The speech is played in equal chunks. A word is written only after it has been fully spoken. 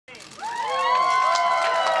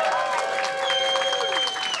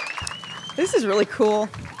This is really cool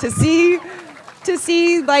to see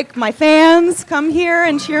like my fans come here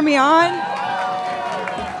and cheer me on.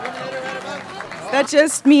 That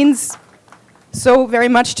just means so very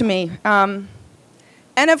much to me. And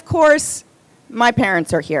of course, my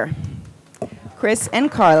parents are here, Chris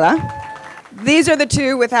and Carla. These are the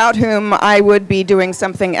two without whom I would be doing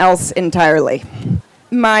something else entirely.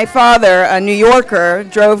 My father, a New Yorker,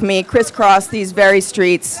 drove me crisscross these very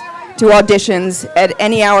streets to auditions at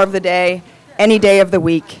any hour of the day, any day of the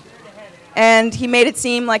week. And he made it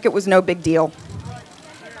seem like it was no big deal.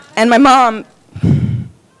 And my mom,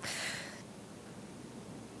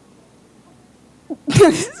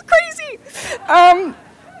 this is crazy.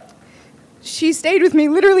 She stayed with me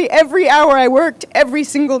literally every hour I worked, every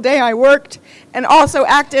single day I worked, and also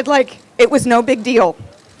acted like it was no big deal.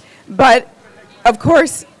 But, of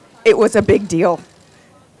course, it was a big deal.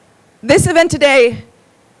 This event today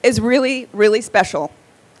is really, really special.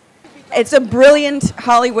 It's a brilliant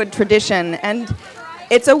Hollywood tradition, and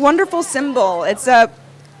it's a wonderful symbol. It's a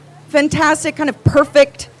fantastic kind of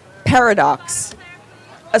perfect paradox.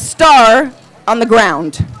 A star on the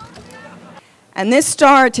ground. And this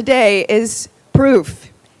star today is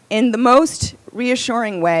proof in the most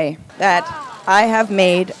reassuring way that I have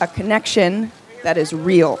made a connection that is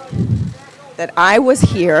real. That I was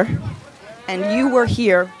here and you were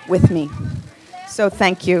here with me. So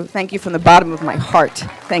thank you. Thank you from the bottom of my heart.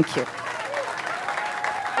 Thank you.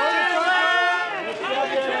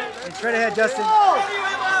 Straight ahead, Justin.